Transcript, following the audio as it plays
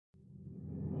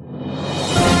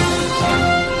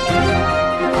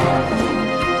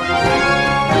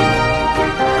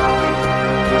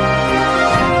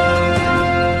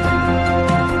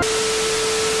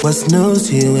What's news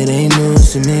to you? It ain't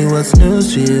news to me. What's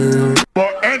news to you?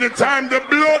 But anytime the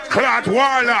blood clot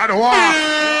warlord walk,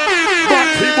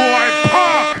 Batty boy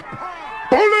pop,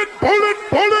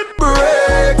 bullet.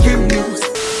 Breaking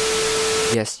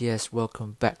news. Yes,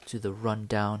 welcome back to the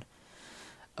rundown.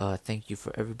 Thank you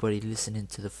for everybody listening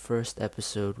to the first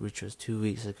episode, which was 2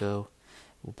 weeks ago.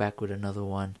 We're back with another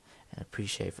one, and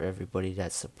appreciate for everybody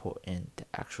that's supporting the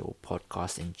actual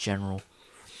podcast in general.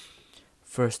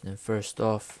 First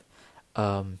off,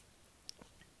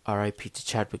 R.I.P. to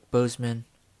Chadwick Boseman.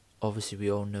 Obviously,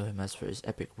 we all know him as for his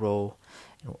epic role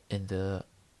in the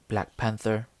Black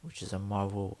Panther, which is a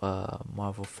Marvel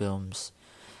Films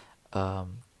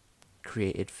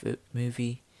created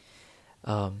movie.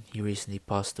 He recently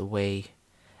passed away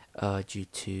due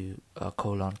to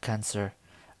colon cancer.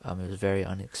 It was very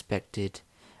unexpected.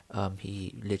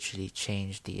 He literally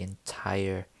changed the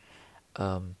entire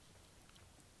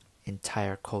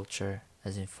culture,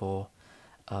 as in for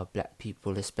black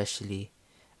people especially.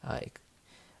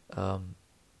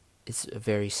 It's a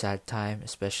very sad time,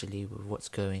 especially with what's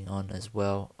going on as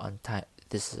well.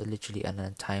 This is literally an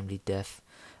untimely death.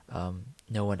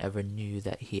 No one ever knew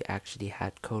that he actually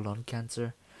had colon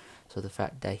cancer, so the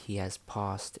fact that he has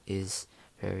passed is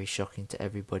very shocking to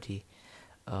everybody.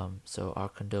 So our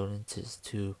condolences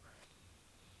to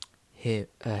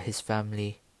his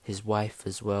family, his wife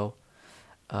as well,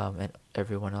 and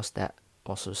everyone else that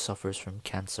also suffers from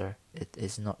cancer. It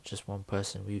is not just one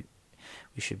person. We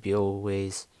should be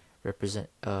always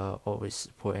always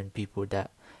supporting people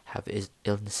that have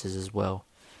illnesses as well.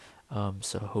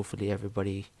 So hopefully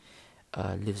everybody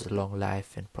lives a long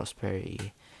life and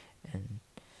prosperity and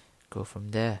go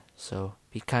from there. So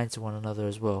be kind to one another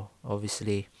as well.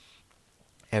 Obviously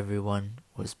everyone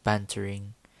was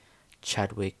bantering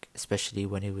Chadwick, especially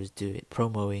when he was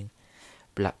promoting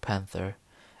Black Panther,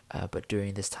 but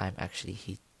during this time actually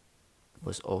he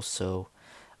was also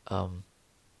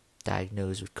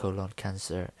diagnosed with colon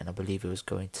cancer, and I believe it was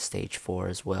going to stage 4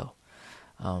 as well.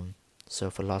 So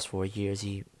for the last 4 years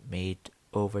he made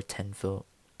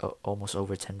almost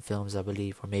over 10 films, I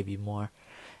believe, or maybe more,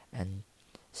 and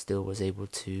still was able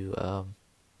to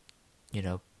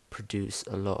produce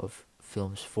a lot of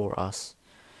films for us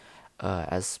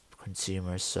as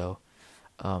consumers. So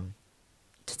to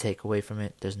take away from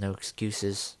it, there's no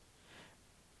excuses.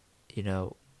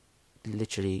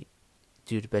 Literally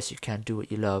do the best you can, do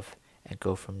what you love, and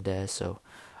go from there. So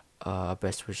our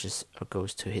best wishes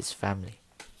goes to his family.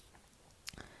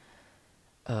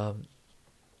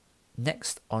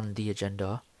 Next on the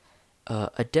agenda,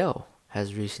 Adele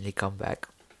has recently come back.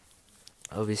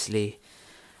 Obviously,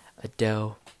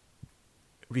 Adele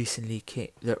recently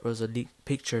there was a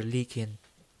picture leaking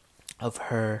of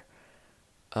her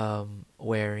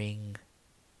wearing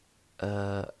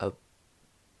a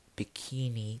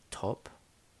bikini top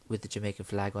with the Jamaican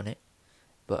flag on it,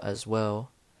 but as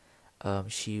well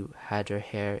she had her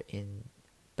hair in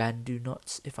bandeau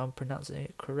knots, if I'm pronouncing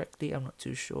it correctly. I'm not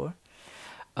too sure.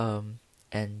 And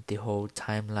the whole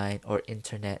timeline or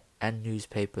internet and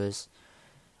newspapers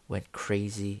went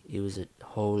crazy. It was a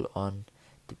whole on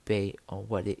debate on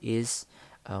what it is.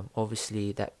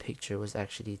 Obviously that picture was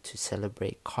actually to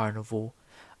celebrate Carnival,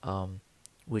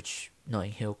 which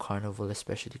Notting Hill Carnival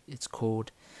especially it's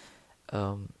called,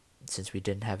 since we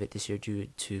didn't have it this year due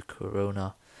to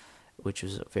Corona, which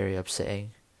was very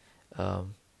upsetting.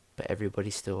 But everybody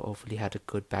still hopefully had a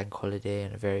good bank holiday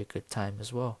and a very good time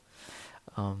as well.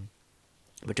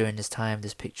 But during this time,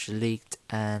 this picture leaked,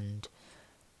 and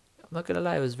I'm not gonna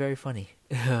lie, it was very funny.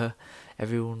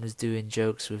 Everyone was doing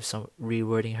jokes with some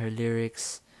rewording her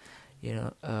lyrics,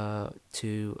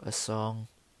 to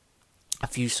a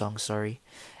few songs,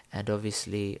 and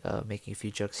obviously making a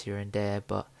few jokes here and there.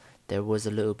 But there was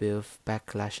a little bit of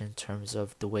backlash in terms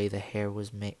of the way the hair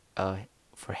was made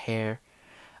for hair,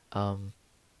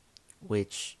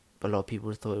 which a lot of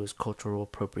people thought it was cultural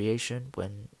appropriation,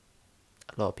 when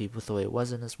a lot of people thought it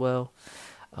wasn't as well.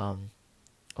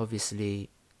 Obviously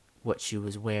what she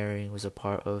was wearing was a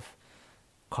part of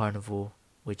Carnival,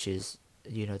 which is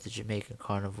the Jamaican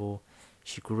Carnival.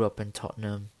 She grew up in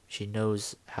Tottenham. She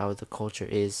knows how the culture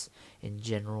is in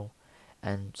general,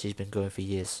 and she's been going for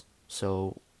years,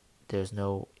 so there's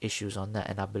no issues on that.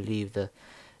 And I believe the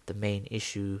main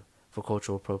issue for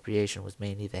cultural appropriation was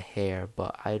mainly the hair,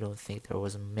 but I don't think there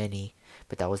was many.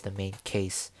 But that was the main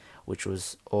case, which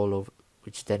was all over,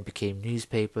 which then became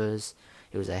newspapers.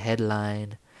 It was a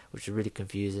headline, which was really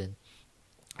confusing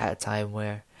at a time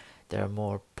where there are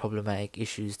more problematic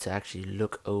issues to actually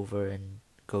look over and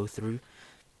go through.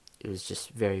 It was just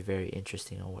very, very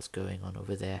interesting on what's going on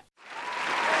over there.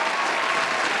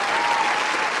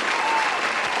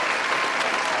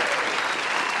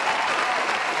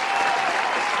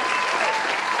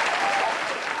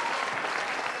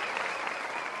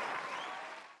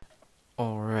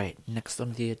 next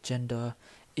on the agenda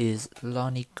is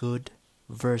Lonnie Good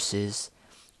versus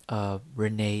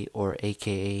Renee, or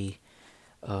AKA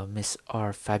Miss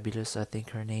R Fabulous, I think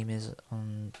her name is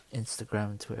on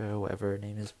Instagram, Twitter, or whatever her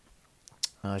name is.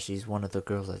 She's one of the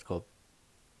girls that got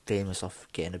famous off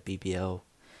getting a BBL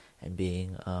and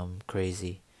being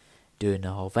crazy, doing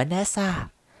the whole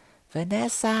Vanessa.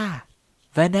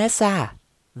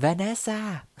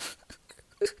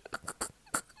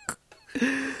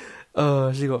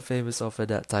 Oh, she got famous off of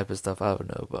that type of stuff. I don't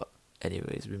know, but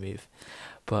anyways, we move.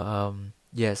 But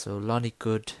yeah. So Lonnie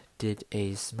Good did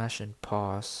a smash or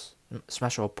pass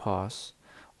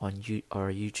on our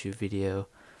YouTube video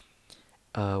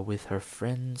with her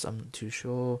friends. I'm not too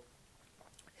sure.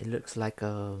 It looks like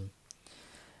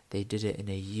they did it in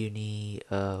a uni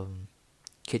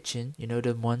kitchen, you know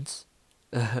them ones.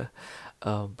 But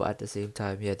at the same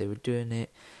time, yeah, they were doing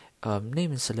it,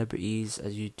 naming celebrities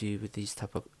as you do with this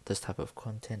type of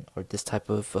content or this type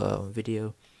of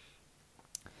video.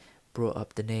 Brought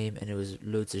up the name, and it was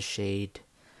loads of shade,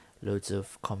 loads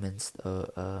of comments,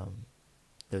 loads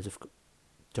of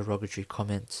derogatory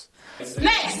comments.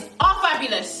 Next, all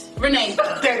fabulous, Renee. Hold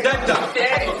on.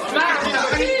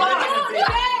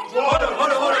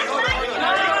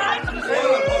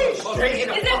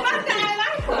 Is it fact that I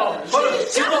like her?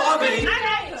 She's not ugly.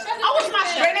 I was my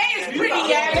Renee is pretty,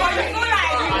 yeah. But you feel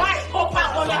like you might pop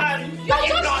out on her. You're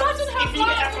just judging her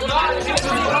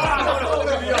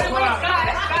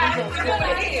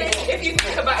if you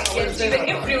think about it, she's an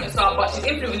influencer, but she's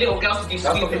influencing little girls to do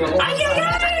stupid.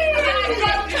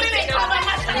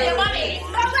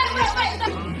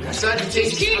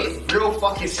 She's cute. Real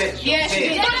fucking sexual. Yeah,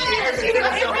 she is.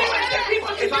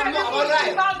 If I'm not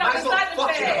alright, mine's not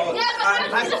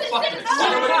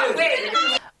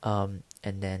fucking.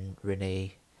 And then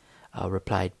Renee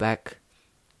replied back.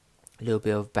 A little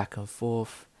bit of back and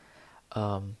forth.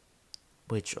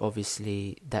 Which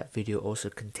obviously that video also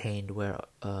contained where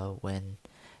when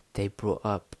they brought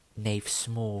up Nave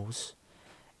Smalls,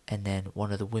 and then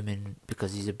one of the women,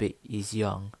 because he's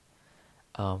young,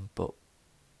 but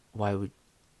why would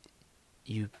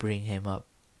you bring him up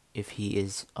if he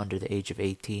is under the age of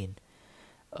 18?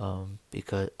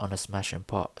 Because on a smash or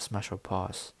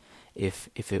pass, if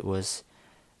it was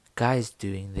guys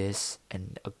doing this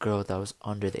and a girl that was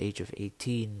under the age of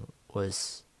 18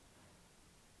 was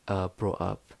brought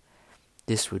up,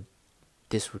 this would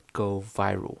go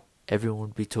viral. Everyone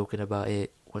would be talking about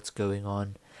it. What's going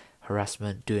on?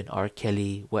 Harassment, doing R.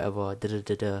 Kelly, whatever.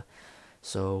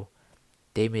 So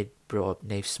they brought up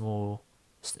Nave Smalls.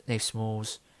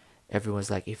 Everyone's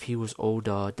like, if he was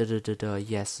older,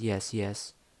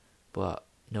 yes. But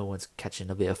no one's catching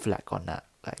a bit of flack on that.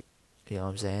 Like, you know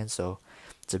what I'm saying? So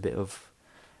it's a bit of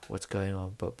what's going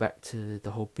on. But back to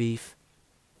the whole beef.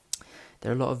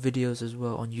 There are a lot of videos as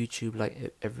well on YouTube,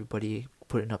 like everybody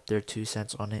putting up their 2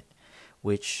 cents on it,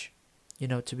 which, you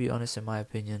know, to be honest, in my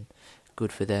opinion,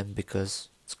 good for them because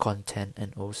it's content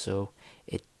and also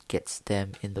it gets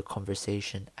them in the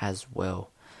conversation as well,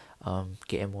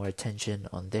 getting more attention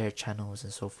on their channels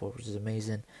and so forth, which is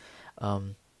amazing.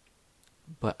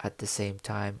 But at the same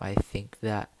time, I think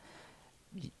that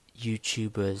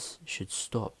YouTubers should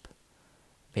stop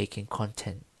making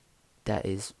content that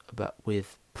is about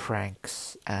with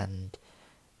pranks and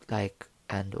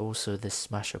also the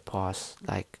smash or pass.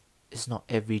 Like, it's not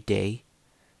every day.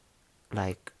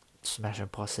 Like, smash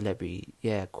and pass celebrity,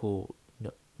 yeah, cool.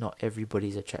 No, not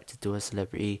everybody's attracted to a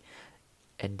celebrity,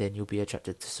 and then you'll be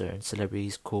attracted to certain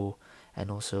celebrities, cool.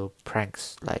 And also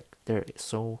pranks, like there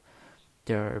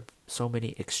are so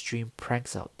many extreme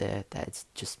pranks out there that it's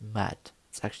just mad.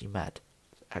 It's actually mad.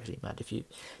 If you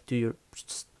do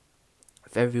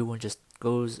if everyone just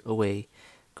goes away,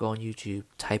 go on YouTube,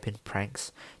 type in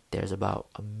pranks, there's about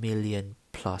 1 million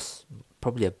plus,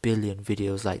 probably 1 billion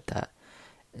videos like that.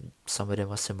 And some of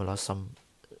them are similar, some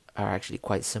are actually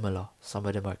quite similar, some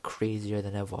of them are crazier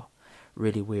than ever,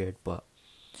 really weird. But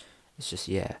it's just,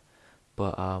 yeah.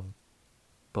 But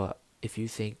if you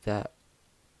think that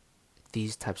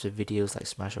these types of videos like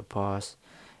smash or pass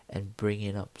and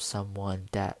bringing up someone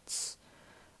that's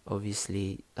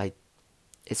obviously, like,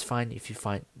 it's fine if you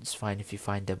find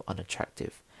them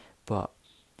unattractive, but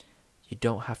you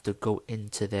don't have to go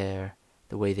into the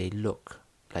way they look,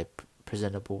 like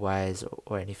presentable wise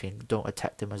or anything. Don't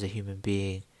attack them as a human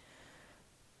being.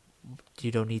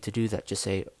 You don't need to do that. Just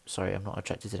say, sorry, I'm not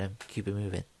attracted to them, keep it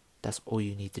moving. That's all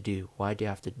you need to do. Why do you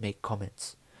have to make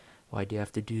comments? Why do you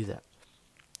have to do that?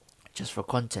 Just for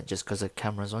content, just because the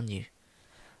camera's on you.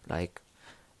 Like,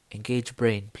 engage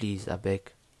brain, please, I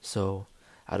beg. So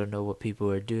I don't know what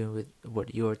people are doing with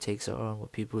what your takes are on,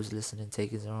 what people's listening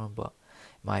takes are on, but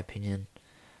in my opinion,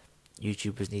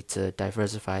 YouTubers need to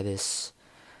diversify this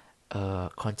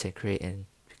content creating,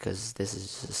 because this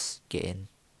is just getting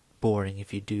boring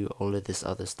if you do all of this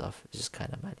other stuff. It's just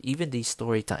kind of mad. Even these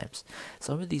story times,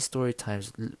 some of these story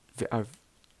times are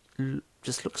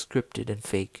just look scripted and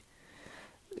fake.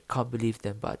 Can't believe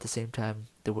them, but at the same time,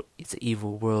 it's an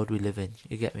evil world we live in.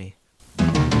 You get me?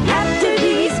 After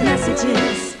these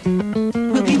messages,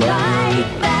 we'll be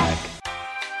right back.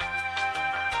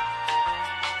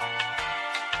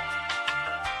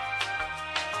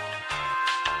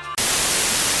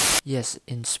 Yes,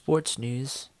 in sports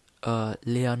news,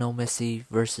 Lionel Messi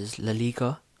versus La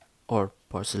Liga, or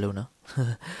Barcelona.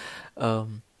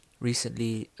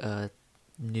 Recently,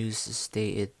 news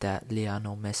stated that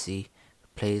Lionel Messi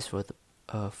plays for the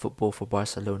football for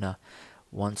Barcelona,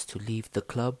 wants to leave the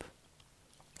club,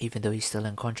 even though he's still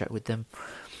in contract with them.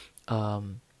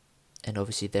 And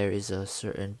obviously there is a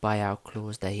certain buyout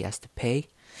clause that he has to pay.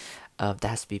 That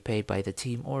has to be paid by the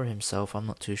team or himself. I'm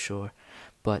not too sure,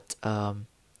 but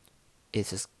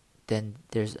it's just, then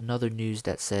there's another news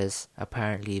that says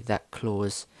apparently that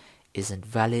clause isn't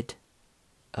valid.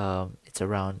 It's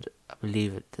around, I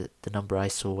believe the number I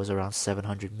saw was around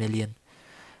 700 million.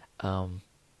 I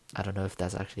don't know if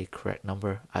that's actually a correct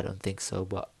number. I don't think so,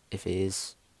 but if it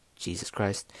is, Jesus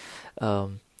Christ.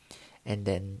 And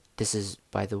then this is,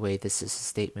 by the way, this is a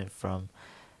statement from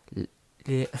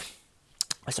Lionel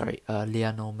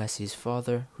Messi's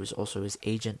father, who's also his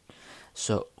agent.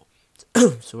 So,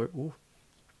 sorry, ooh,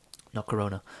 not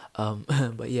corona.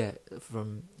 But yeah,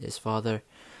 from his father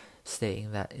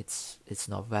stating that it's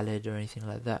not valid or anything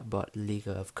like that. But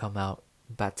Liga have come out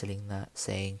battling that,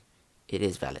 saying it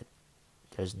is valid.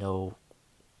 There's no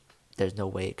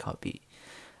way it can't be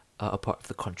a part of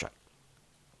the contract.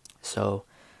 So,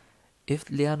 if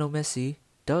Lionel Messi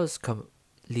does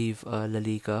leave La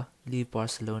Liga, leave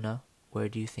Barcelona, where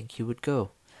do you think he would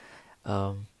go?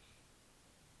 A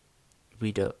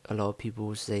lot of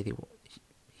people say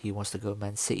he wants to go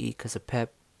Man City because of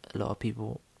Pep. A lot of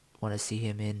people want to see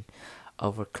him in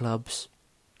other clubs.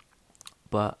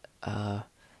 But tell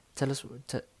us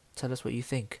what you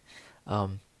think.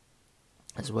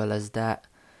 As well as that,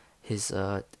 his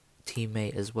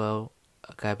teammate as well,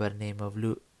 a guy by the name of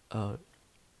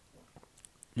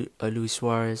Luis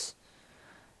Suarez,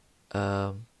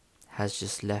 has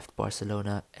just left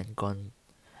Barcelona and gone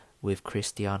with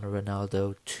Cristiano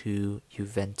Ronaldo to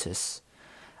Juventus.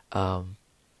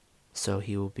 So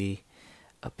he will be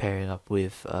pairing up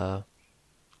with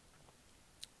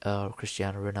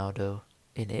Cristiano Ronaldo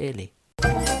in Italy.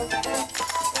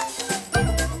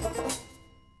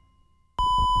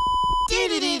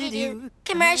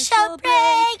 Commercial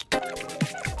break!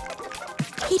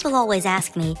 People always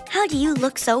ask me, how do you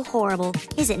look so horrible?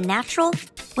 Is it natural?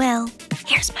 Well,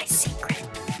 here's my secret.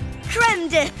 Creme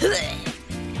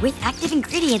With active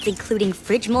ingredients including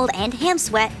fridge mold and ham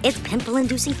sweat, its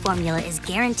pimple-inducing formula is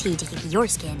guaranteed to keep your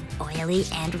skin oily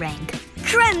and rank.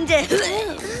 Creme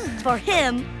for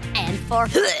him and for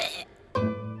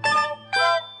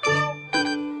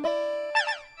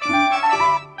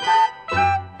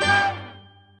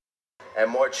And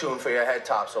more tune for your head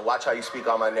top, so watch how you speak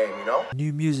on my name, you know?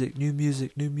 New music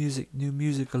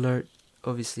alert.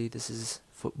 Obviously, this is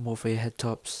more for your head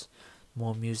tops.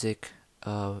 More music,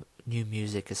 new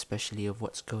music, especially of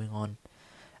what's going on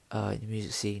in the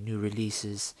music scene. New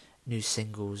releases, new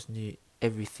singles, new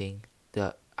everything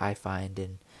that I find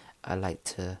and I like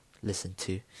to listen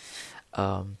to.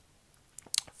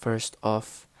 First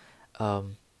off,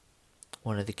 one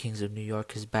of the Kings of New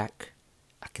York is back.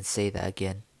 I can say that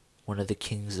again. One of the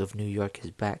Kings of New York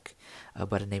is back,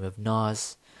 by the name of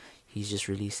Nas. He's just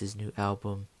released his new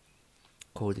album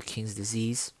called The King's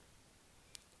Disease.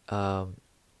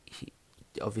 He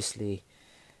obviously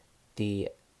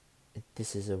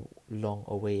this is a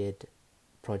long-awaited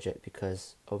project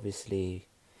because obviously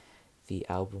the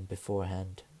album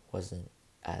beforehand wasn't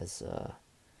as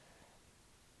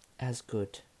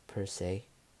good per se.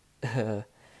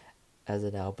 As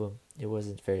an album, it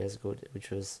wasn't very as good,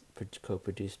 which was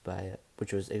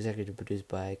executive produced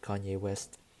by Kanye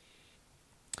West.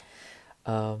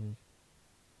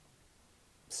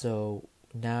 So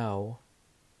now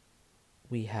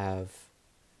we have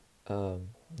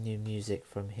new music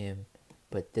from him,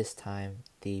 but this time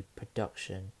the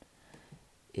production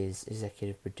is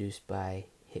executive produced by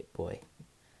Hit Boy.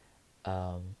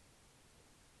 A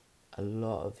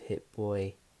lot of Hit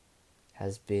Boy's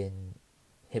been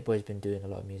doing a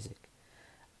lot of music,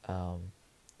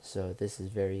 so this is a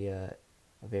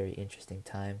very interesting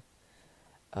time,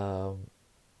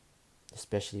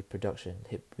 especially production.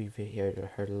 We've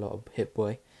heard a lot of Hit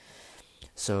Boy,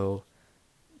 so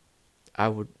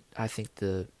I think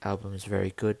the album is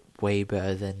very good, way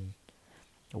better than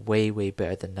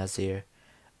Nazir.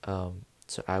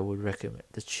 So I would recommend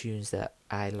the tunes that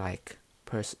I like.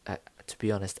 To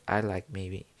be honest, I like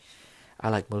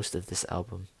most of this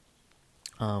album.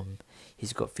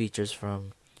 He's got features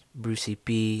from Brucey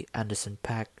B, Anderson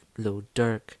 .Paak, Lil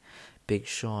Durk, Big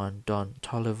Sean, Don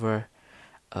Toliver,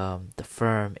 The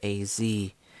Firm, AZ,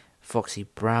 Foxy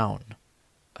Brown,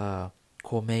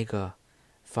 Cormega,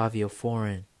 Fabio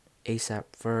Foreign, ASAP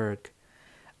Ferg,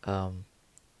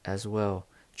 as well,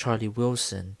 Charlie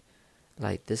Wilson.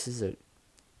 Like,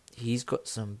 he's got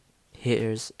some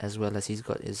hitters, as well as he's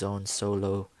got his own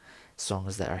solo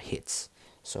songs that are hits.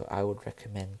 So I would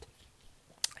recommend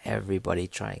everybody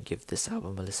try and give this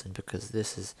album a listen, because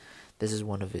this is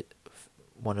one of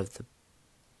the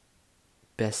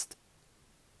best.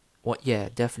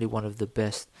 Definitely one of the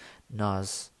best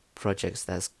Nas projects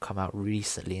that's come out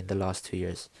recently in the last 2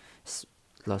 years,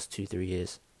 3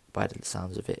 years, by the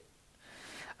sounds of it.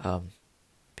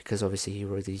 Because obviously he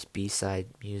wrote these B-side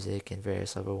music and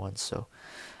various other ones. So,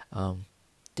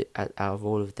 out of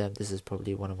all of them, this is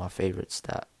probably one of my favorites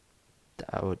that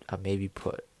I would maybe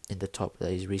put in the top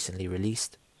that he's recently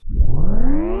released.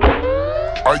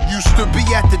 I used to be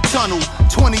at the tunnel,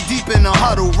 20 deep in the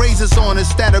huddle, razors on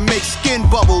us that'll make skin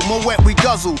bubble, Moet we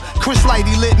guzzle. Chris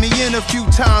Lighty lit me in a few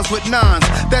times with nines,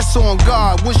 that's on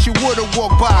God. Wish you would've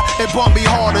walked by, it bumped me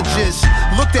harder, just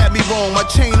looked at me wrong, my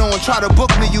chain on, try to book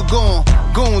me, you gone.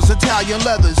 Goons, Italian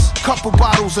leathers, couple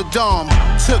bottles of Dom,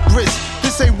 took risks,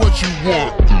 this ain't what you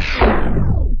want.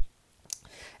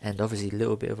 And obviously a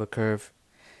little bit of a curve.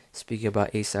 Speaking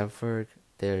about ASAP Ferg,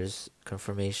 there's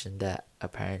confirmation that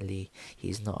apparently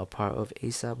he's not a part of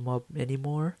ASAP Mob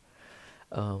anymore,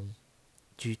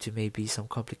 due to maybe some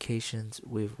complications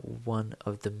with one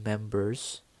of the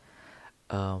members.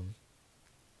 By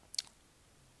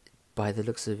the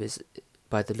looks of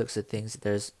things,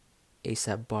 there's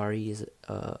ASAP Bari is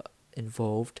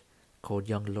involved, called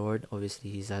Young Lord.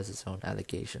 Obviously he has his own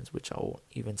allegations, which I won't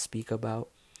even speak about.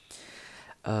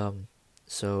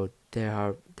 So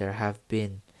there have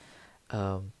been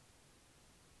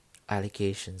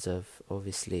allegations of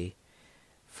obviously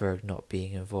Ferg not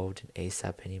being involved in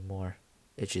ASAP anymore,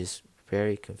 which is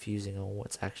very confusing on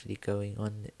what's actually going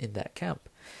on in that camp.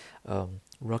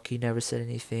 Rocky never said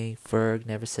anything, Ferg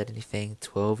never said anything,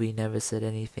 12E never said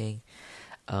anything,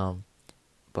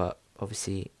 but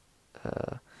obviously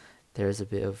there is a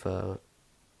bit of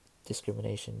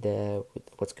discrimination there with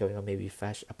what's going on. Maybe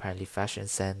apparently fashion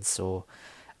sense, or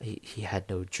he had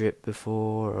no drip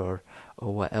before,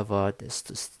 or whatever,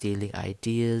 just stealing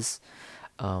ideas.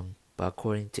 But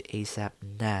according to ASAP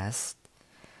Nast,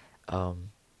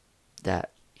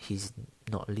 that he's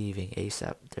not leaving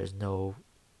ASAP. There's no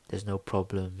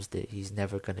problems, that he's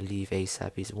never gonna leave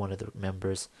ASAP. He's one of the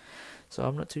members. So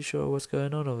I'm not too sure what's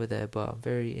going on over there, but I'm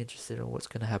very interested in what's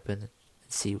gonna happen and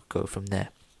see go from there.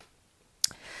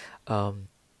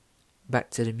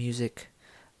 Back to the music.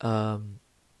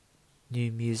 New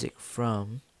music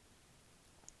from,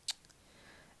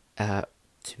 to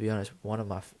be honest,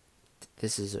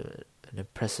 this is an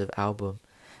impressive album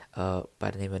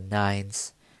by the name of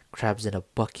Nines, Crabs in a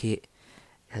Bucket. It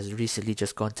has recently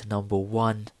just gone to number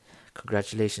 1.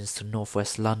 Congratulations to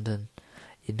Northwest London.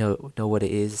 You know what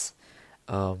it is.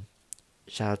 Shout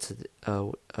out to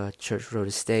the, Church Road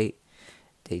Estate.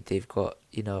 They've got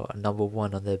a number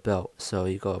 1 on their belt, so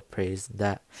you gotta praise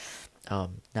that.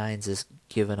 Nines has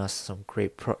given us some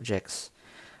great projects,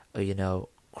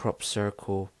 Crop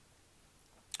Circle,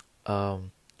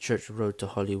 Church Road to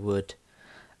Hollywood.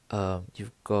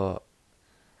 You've got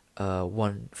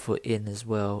 1 Foot In as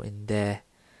well in there.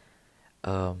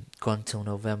 Gone Till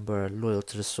November, Loyal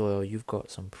to the Soil. You've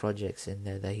got some projects in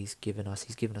there that he's given us.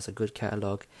 He's given us a good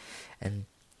catalogue, and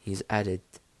he's added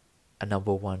a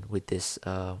number 1 with this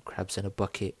Crabs in a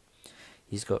Bucket.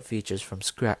 He's got features from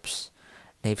Scraps,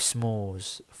 Nave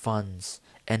Smalls, Funds,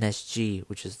 NSG,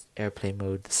 which is Airplay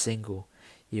Mode, the single.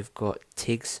 You've got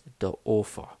Tiggs the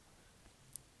Author,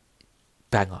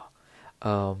 banger.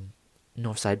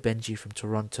 Northside Benji from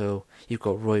Toronto. You've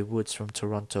got Roy Woods from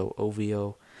Toronto,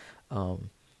 OVO.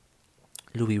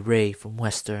 Louis Ray from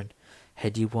Western,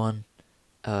 Heady One,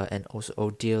 and also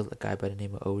O'Deal, a guy by the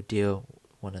name of O'Deal,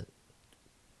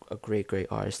 a great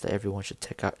artist that everyone should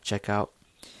check out.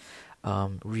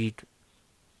 Reed,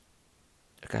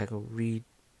 a guy called Reed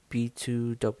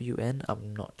B2WN.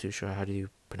 I'm not too sure how do you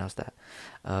pronounce that.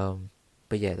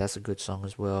 But yeah, that's a good song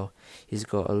as well. He's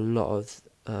got a lot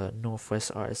of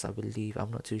Northwest artists, I believe.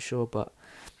 I'm not too sure, but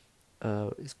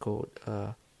it's called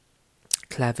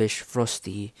Clavish,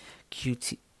 Frosty,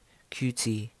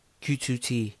 Q2T,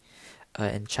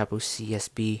 and Chapo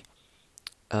CSB.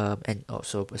 and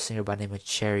also a singer by the name of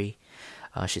Cherry.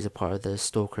 She's a part of the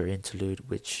Stalker interlude,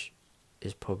 which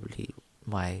is probably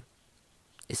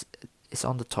it's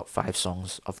on the top 5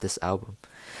 songs of this album.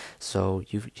 So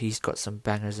he's got some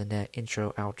bangers in there.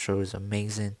 Intro, outro is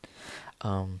amazing.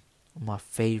 My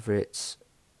favorites,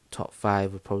 top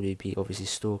 5 would probably be obviously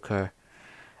Stalker,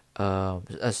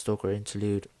 a Stalker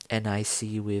interlude,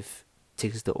 NIC with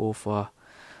Tiggs the Author,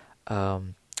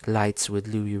 Lights with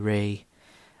Louis Ray,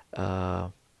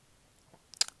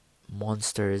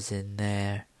 Monsters in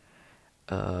there,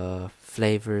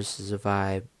 Flavors is a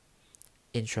vibe,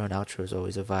 intro and outro is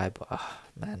always a vibe.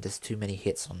 Man, there's too many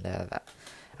hits on there that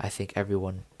I think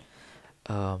everyone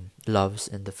loves,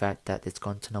 and the fact that it's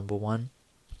gone to number 1.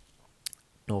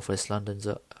 Northwest London's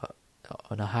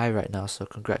on a high right now, so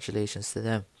congratulations to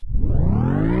them.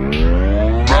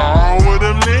 Now with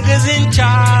them niggas in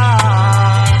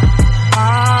charge.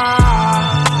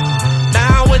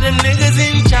 Now with them niggas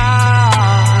in charge.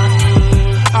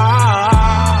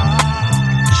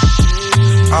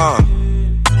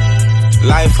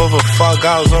 Life of a fuck,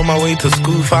 I was on my way to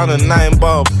school, found a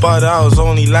 9-bar bud, I was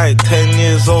only like 10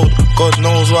 years old. God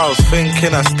knows what I was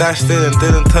thinking, I stashed it and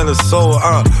didn't tell a soul.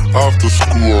 After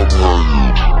school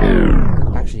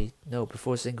I'm Actually, no,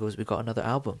 before singles we got another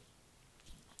album.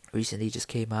 Recently just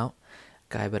came out.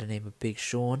 A guy by the name of Big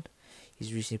Sean.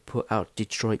 He's recently put out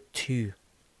Detroit 2.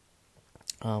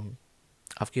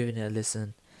 I've given it a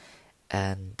listen,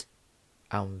 and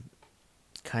I'm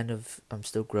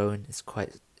still growing. It's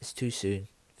too soon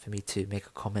for me to make a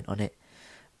comment on it,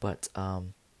 but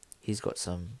he's got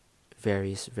some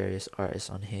various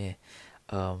artists on here,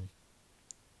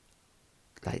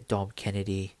 like Dom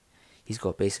Kennedy. He's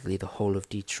got basically the whole of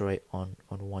Detroit on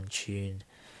one tune,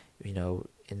 you know,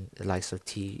 in the likes of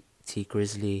T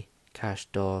Grizzly, Cash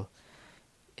Doll.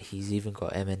 He's even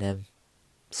got Eminem,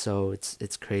 so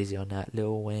it's crazy on that.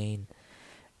 Lil Wayne,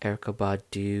 Erykah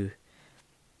Badu,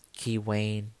 Key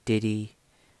Wayne, Diddy,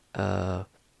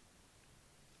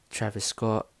 Travis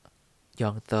Scott,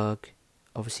 Young Thug,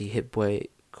 obviously Hit Boy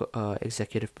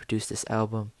executive produced this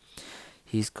album.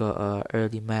 He's got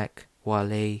Early Mac,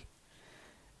 Wale,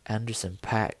 Anderson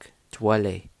 .Paak,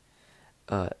 Dwele.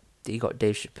 He got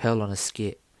Dave Chappelle on a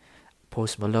skit.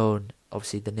 Post Malone,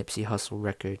 obviously the Nipsey Hussle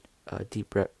record,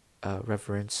 Deep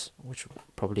Reverence, which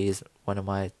probably is one of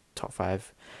my top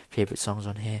 5 favorite songs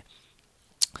on here.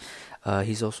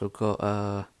 He's also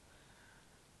got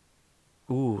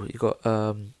you got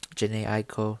Jhené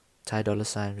Aiko, Ty Dolla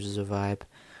 $ign, which is a vibe.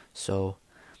 So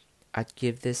I'd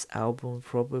give this album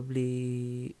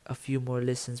probably a few more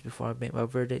listens before I make my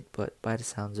verdict, but by the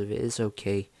sounds of it, it's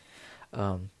okay.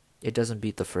 It doesn't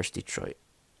beat the first Detroit,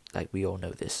 like we all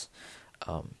know this.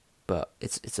 But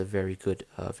it's a very good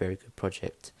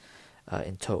project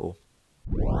in total.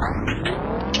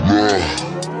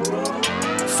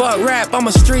 Fuck rap, I'm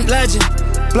a street legend.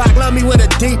 Block love me with a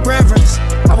deep reverence.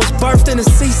 I was birthed in a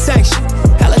C-section.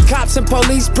 Helicopters and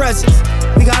police presence.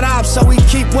 We got ops, so we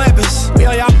keep weapons. We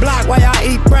on y'all block while y'all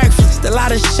eat breakfast. A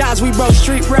lot of shots, we broke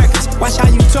street records. Watch how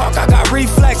you talk, I got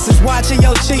reflexes. Watching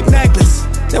your cheap necklace.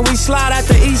 Then we slide at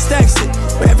the east exit.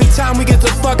 But every time we get the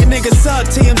fucking niggas up,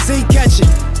 TMZ catch it.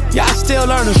 Y'all still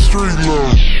learning street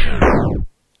love.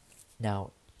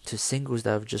 Now, to singles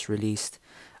that I've just released,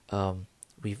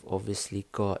 we've obviously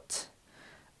got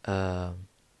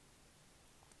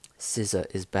SZA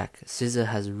is back. SZA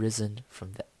has risen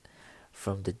from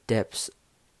the depths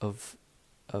of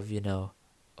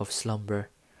slumber.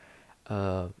 You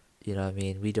know what I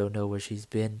mean? We don't know where she's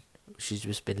been. She's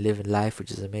just been living life, which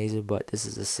is amazing. But this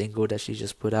is a single that she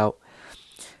just put out,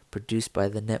 produced by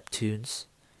the Neptunes,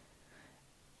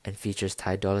 and features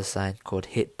Ty Dolla $ign, called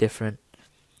Hit Different.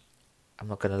 I'm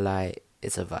not gonna lie,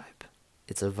 it's a vibe.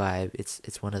 It's a vibe.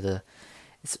 It's one of the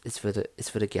it's for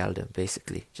the galdom,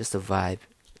 basically. Just a vibe,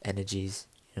 energies,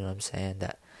 you know what I'm saying,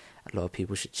 that a lot of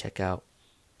people should check out.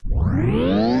 They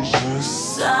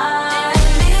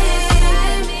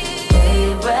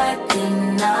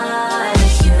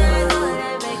recognize you.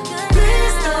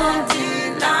 Please don't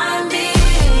deny me.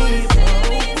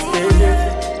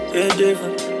 It's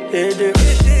different, it's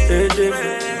different, it's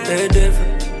different, it's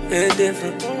different, it's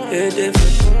different, it's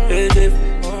different, it's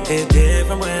different. It's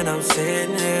different when I'm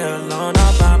sitting here alone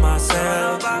all by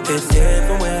myself. It's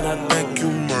different when I think you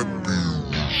might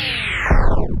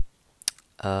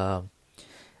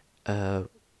be.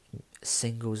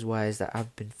 Singles wise that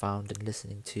I've been found and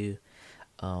listening to,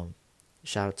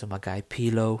 shout out to my guy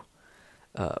Pilo,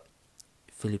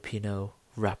 Filipino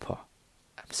rapper.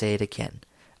 I'm saying it again,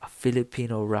 a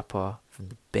Filipino rapper from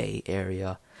the Bay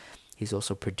Area. He's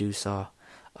also produced for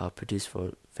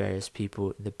various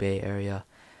people in the Bay Area.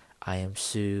 I Am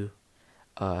Sue,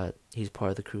 He's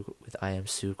part of the crew with I Am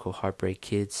Sue called Heartbreak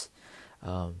Kids.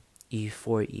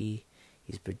 E4E.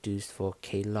 He's produced for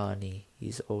Kehlani.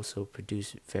 He's also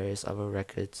produced various other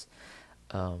records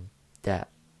that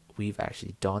we've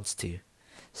actually danced to.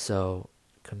 So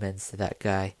commends to that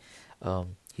guy.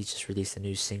 He just released a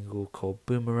new single called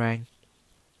Boomerang.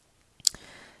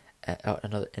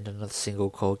 Another single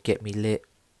called Get Me Lit.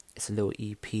 It's a little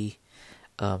EP.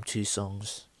 2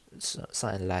 songs,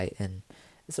 something light, and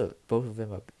both of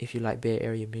them are, if you like Bay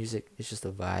Area music, it's just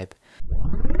a vibe.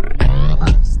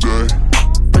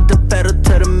 Put the pedal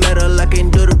to the metal, I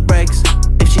can't do the brakes.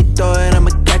 If she throw it, I'ma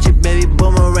catch it, baby,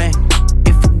 boomerang.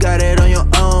 If you got it on your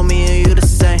own, me and you the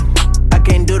same. I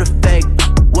can't do the fake,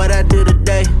 what I do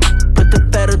today. Put the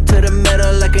pedal to the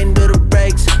metal, I can't do the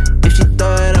brakes. If she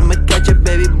throw it, I'ma catch it,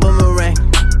 baby, boomerang.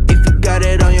 If you got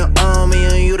it on your own, me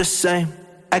and you the same.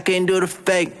 I can't do the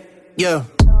fake, yeah.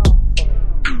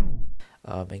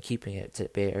 And keeping it to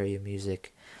Bay Area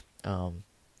music, a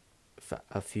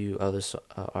few other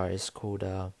artists called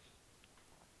a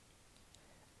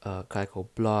guy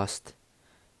called Blast.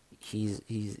 He's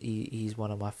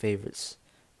one of my favorites,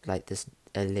 like this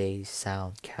LA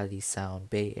sound, Cali sound,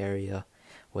 Bay Area.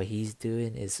 What he's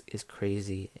doing is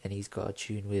crazy, and he's got a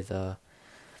tune with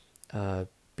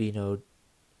Bino,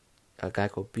 a guy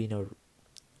called Bino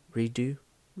Reduce.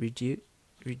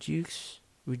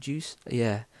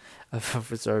 Yeah, I'm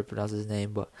sorry to pronounce his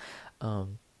name, but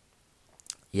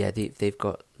yeah, they've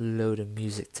got a load of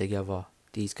music together.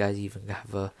 These guys even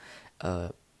have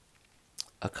a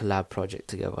collab project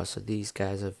together. So these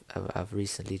guys have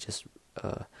recently just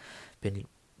been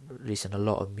releasing a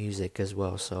lot of music as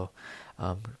well. So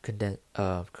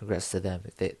congrats to them.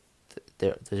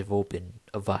 They've all been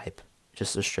a vibe,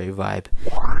 just a straight vibe.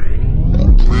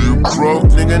 Broke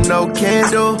nigga, no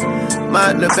candle.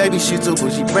 My little baby, she too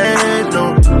bougie, brand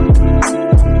new.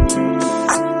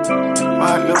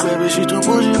 My little baby, she too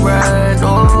bougie, brand new.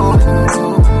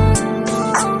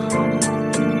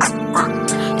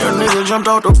 Young nigga jumped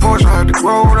off the porch, I had to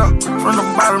grow up. From the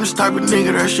bottom, this type of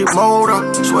nigga, that shit mold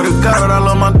up. Swear to God, I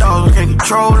love my dogs, I can't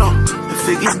control them. If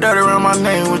it get dirty around my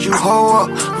name, would you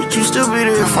hold up? Would you still be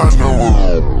there if I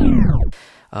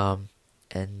know?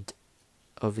 And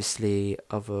obviously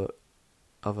other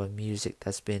music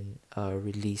that's been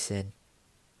releasing.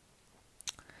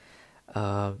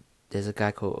 There's a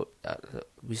guy called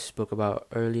we spoke about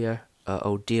earlier,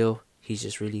 Odile. He's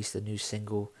just released a new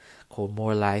single called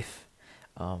More Life.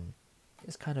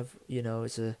 It's kind of,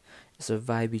 it's a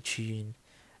vibey tune,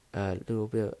 a little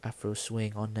bit of Afro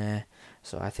swing on there.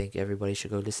 So I think everybody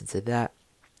should go listen to that.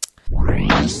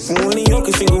 Only you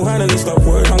can single-handedly stop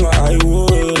work, I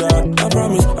would. I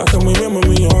promise, I can remember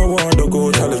me on one to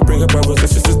go. Tell us bring up brothers and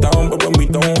sisters down, but when we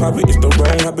don't have it, it's the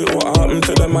wrong habit. What happened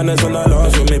to the manners and the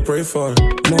laws? What they pray for?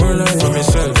 More life for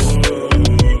myself,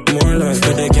 more life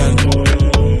for the gang,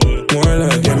 more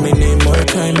life. Yeah, me need more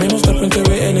time. Me no stop until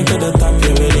we heading to the top.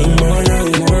 Yeah, we need more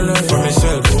life for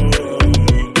myself,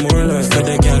 more life for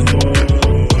the gang,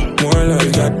 more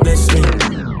life. God bless me.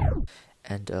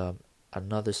 And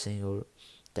another single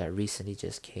that recently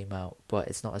just came out, but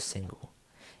it's not a single,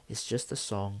 it's just a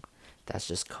song that's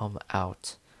just come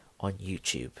out on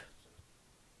YouTube,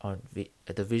 on the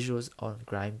visuals on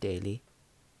Grime Daily,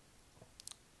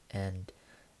 and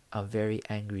I'm very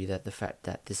angry that the fact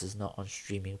that this is not on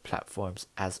streaming platforms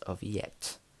as of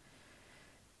yet.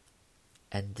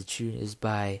 And the tune is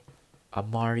by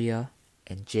Amaria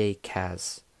and Jay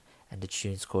Kaz, and the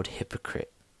tune's called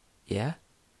Hypocrite. Yeah?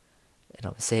 And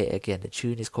I'm going to say it again. The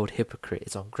tune is called Hypocrite.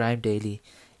 It's on Grime Daily.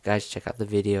 Guys, check out the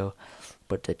video.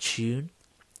 But the tune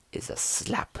is a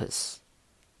slappers.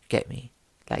 Get me?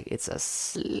 Like, it's a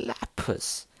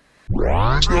slappers.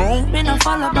 Me no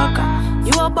follow back.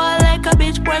 You a ball like a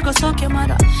bitch, boy, go suck your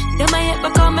mother. Them I hit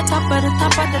become a top of the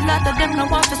ladder. Them no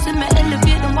want to see me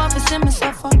elevate, them want to see me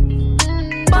suffer.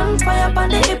 Bonfire on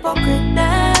the hypocrite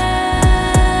there.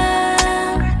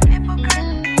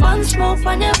 One smoke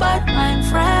on your bad mind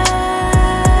friend.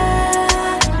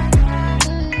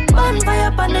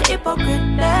 Bonfire on the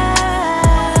hypocrite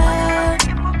there.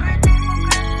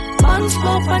 One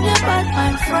smoke on your bad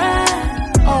mind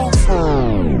friend. Oh.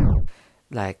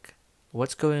 Like,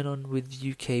 what's going on with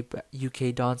UK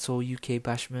dancehall, UK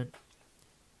bashment?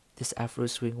 This Afro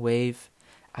swing wave.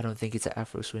 I don't think it's an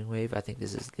Afro swing wave. I think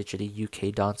this is literally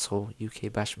UK dancehall, UK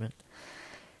bashment.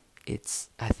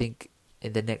 I think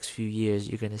in the next few years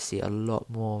you're gonna see a lot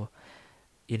more.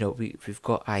 You know, we've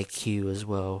got IQ as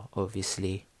well,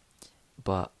 obviously,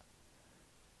 but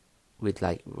with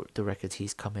like the records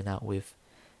he's coming out with,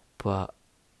 but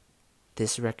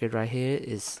this record right here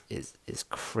is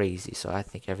crazy. So I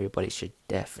think everybody should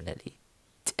definitely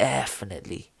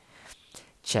definitely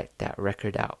check that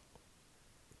record out.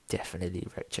 Definitely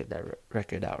check that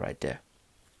record out right there.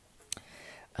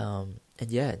 And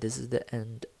yeah, this is the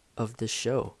end of the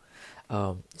show.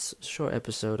 It's a short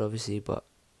episode, obviously, but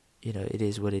you know, it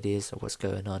is what it is, or what's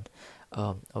going on.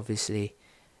 Obviously,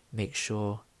 make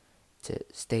sure to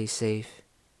stay safe,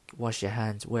 wash your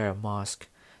hands, wear a mask.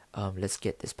 Let's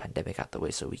get this pandemic out the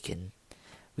way so we can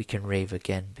rave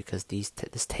again, because this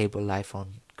table life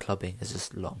on clubbing is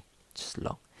just long.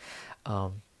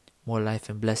 More life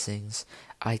and blessings.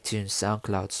 iTunes,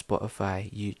 SoundCloud,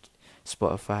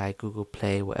 Spotify, Google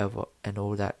Play, whatever, and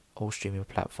all streaming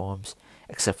platforms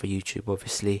except for YouTube,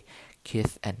 obviously.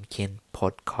 Kith and Kin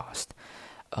podcast.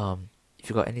 If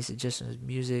you got any suggestions of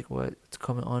music, what to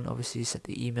comment on, obviously send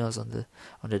the emails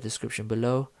on the description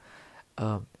below.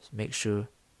 Make sure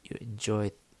you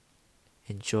enjoy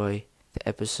the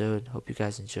episode. Hope you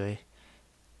guys enjoy.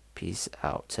 Peace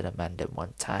out to the man them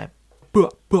one time. Buh.